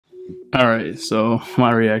All right, so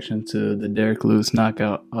my reaction to the Derrick Lewis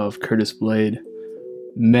knockout of Curtis Blaydes.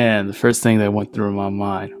 Man, the first thing that went through my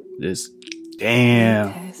mind is,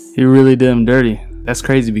 damn, he really did him dirty. That's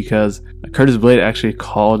crazy because Curtis Blaydes actually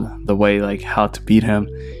called the way, like, how to beat him.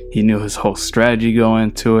 He knew his whole strategy going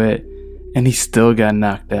into it, and he still got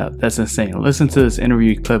knocked out. That's insane. Listen to this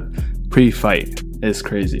interview clip pre-fight. It's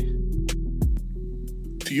crazy.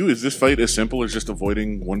 To you, is this fight as simple as just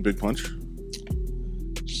avoiding one big punch?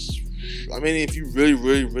 I mean, if you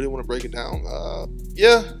really want to break it down,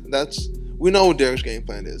 yeah, we know what Derrick's game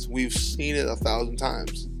plan is. We've seen it 1,000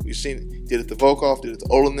 times. We've seen it. He did it to Volkov, did it to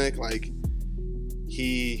Olenek. Like,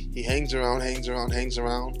 he hangs around,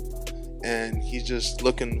 and he's just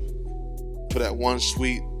looking for that one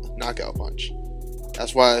sweet knockout punch.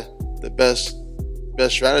 That's why the best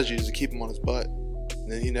strategy is to keep him on his butt, and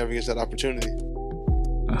then he never gets that opportunity.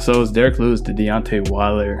 So is Derrick Lewis the Deontay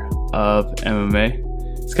Wilder of MMA?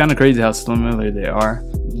 It's kind of crazy how similar they are.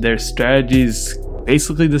 Their strategy's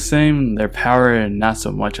basically the same. Their power, not so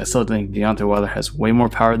much. I still think Deontay Wilder has way more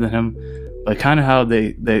power than him, but kind of how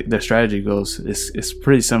their strategy goes is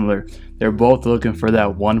pretty similar. They're both looking for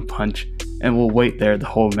that one punch and will wait there the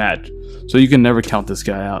whole match. So you can never count this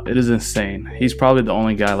guy out. It is insane. He's probably the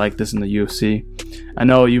only guy like this in the UFC. I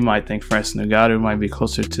know you might think Francis Ngannou might be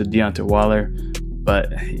closer to Deontay Wilder,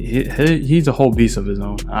 but he's a whole beast of his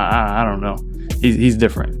own. I don't know. He's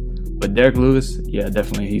different. But Derrick Lewis, yeah,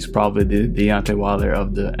 definitely, he's probably the Deontay Wilder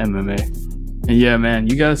of the MMA. And yeah, man,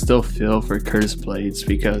 you gotta still feel for Curtis Blaydes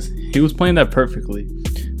because he was playing that perfectly.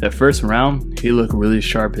 That first round, he looked really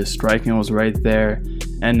sharp. His striking was right there.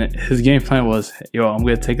 And his game plan was, yo, I'm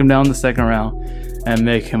gonna take him down in the second round and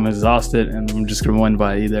make him exhausted, and I'm just gonna win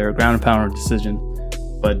by either a ground and pound or decision.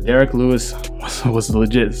 But Derrick Lewis was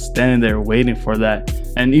legit standing there waiting for that.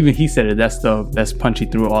 And even he said it, that's the best punch he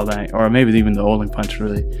threw all night. Or maybe even the Olenek punch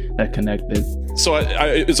really that connected. So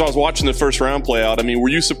as I was watching the first round play out, I mean, were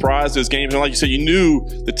you surprised his game? And like you said, you knew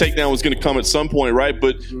the takedown was going to come at some point, right?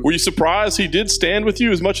 But were you surprised he did stand with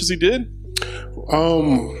you as much as he did?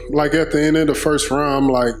 Like at the end of the first round,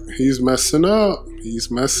 I'm like, he's messing up.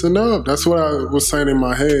 He's messing up. That's what I was saying in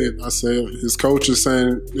my head. I said, his coach is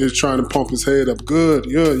saying, he's trying to pump his head up. Good.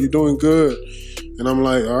 Yeah, you're doing good. And I'm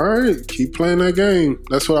like, all right, keep playing that game.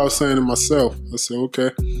 That's what I was saying to myself. I said,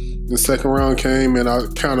 okay. The second round came, and I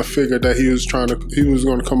kind of figured that he was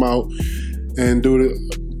going to come out and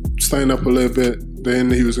stand up a little bit.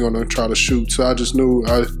 Then he was going to try to shoot. So I just knew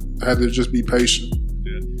I had to just be patient.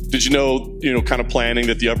 Did you know, kind of planning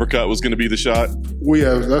that the uppercut was going to be the shot?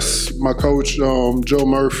 That's my coach, Joe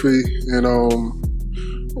Murphy, and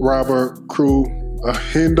Robert Crew,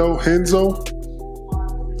 Hondo,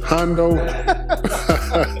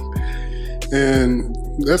 and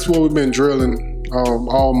that's what we've been drilling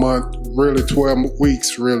all month, really 12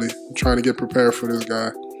 weeks, really, trying to get prepared for this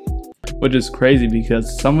guy. Which is crazy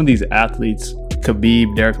because some of these athletes,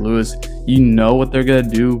 Khabib, Derrick Lewis, you know what they're gonna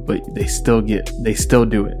do, but they still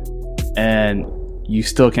do it, and you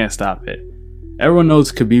still can't stop it. Everyone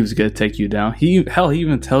knows Khabib's gonna take you down. He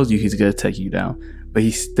even tells you he's gonna take you down, but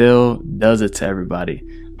he still does it to everybody.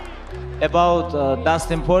 About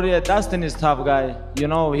Dustin Poirier, Dustin is a tough guy.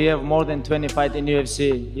 He have more than 20 fights in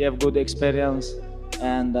UFC. He have good experience,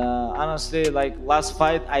 and honestly, like last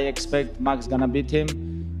fight, I expect Max gonna beat him.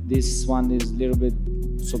 This one is a little bit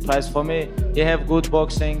surprise for me. He have good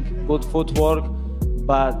boxing, good footwork,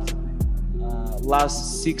 but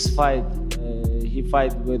last 6 fight he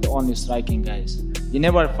fight with only striking guys. He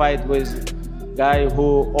never fight with guy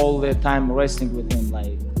who all the time wrestling with him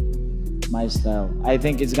like my style. I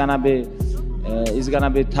think it's gonna be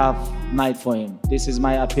tough night for him. This is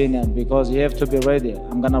my opinion because you have to be ready.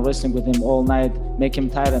 I'm gonna wrestling with him all night, make him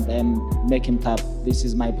tired and make him tough. This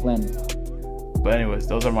is my plan. But anyways,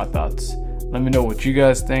 those are my thoughts. Let me know what you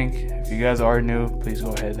guys think. If you guys are new, please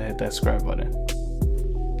go ahead and hit that subscribe button.